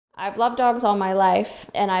I've loved dogs all my life,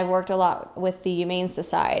 and I've worked a lot with the Humane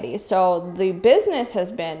Society. So the business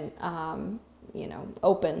has been, you know,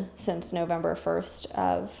 open since November 1st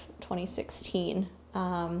of 2016.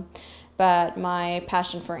 But my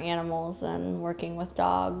passion for animals and working with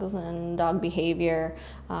dogs and dog behavior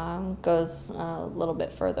goes a little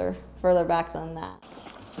bit further back than that.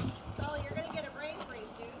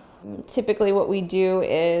 Typically what we do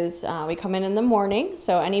is we come in the morning,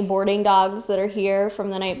 so any boarding dogs that are here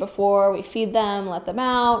from the night before, we feed them, let them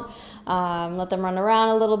out, let them run around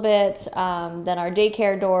a little bit. Then our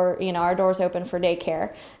daycare door, you know, our door's open for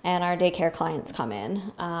daycare, and our daycare clients come in.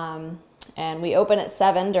 And we open at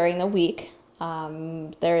 7 during the week.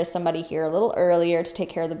 There is somebody here a little earlier to take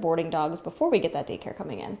care of the boarding dogs before we get that daycare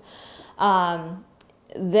coming in.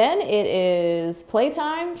 Then it is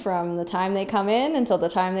playtime from the time they come in until the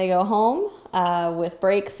time they go home, with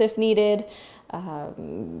breaks if needed.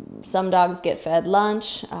 Some dogs get fed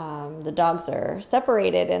lunch. The dogs are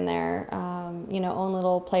separated in their you know, own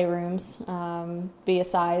little playrooms via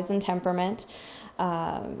size and temperament.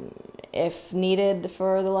 If needed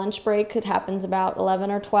for the lunch break, it happens about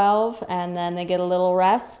 11 or 12, and then they get a little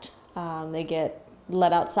rest. They get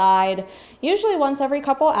let outside, usually once every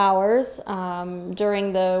couple hours.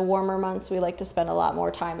 During the warmer months, we like to spend a lot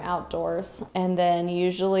more time outdoors. And then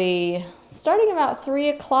usually starting about 3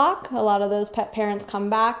 o'clock, a lot of those pet parents come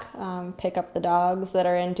back, pick up the dogs that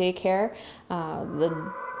are in daycare.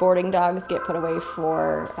 The boarding dogs get put away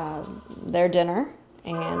for their dinner,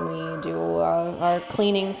 and we do our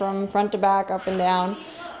cleaning from front to back, up and down.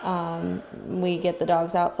 We get the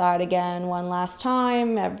dogs outside again one last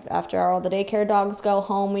time. After all the daycare dogs go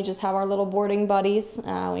home, we just have our little boarding buddies.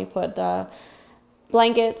 We put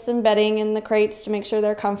blankets and bedding in the crates to make sure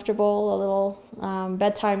they're comfortable, a little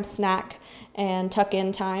bedtime snack and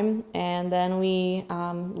tuck-in time, and then we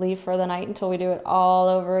leave for the night until we do it all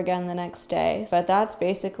over again the next day. But that's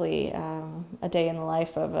basically a day in the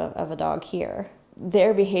life of a dog here.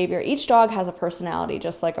 Their behavior, each dog has a personality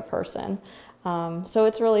just like a person. So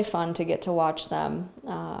it's really fun to get to watch them,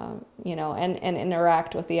 you know, and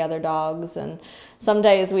interact with the other dogs. And some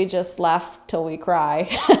days we just laugh till we cry.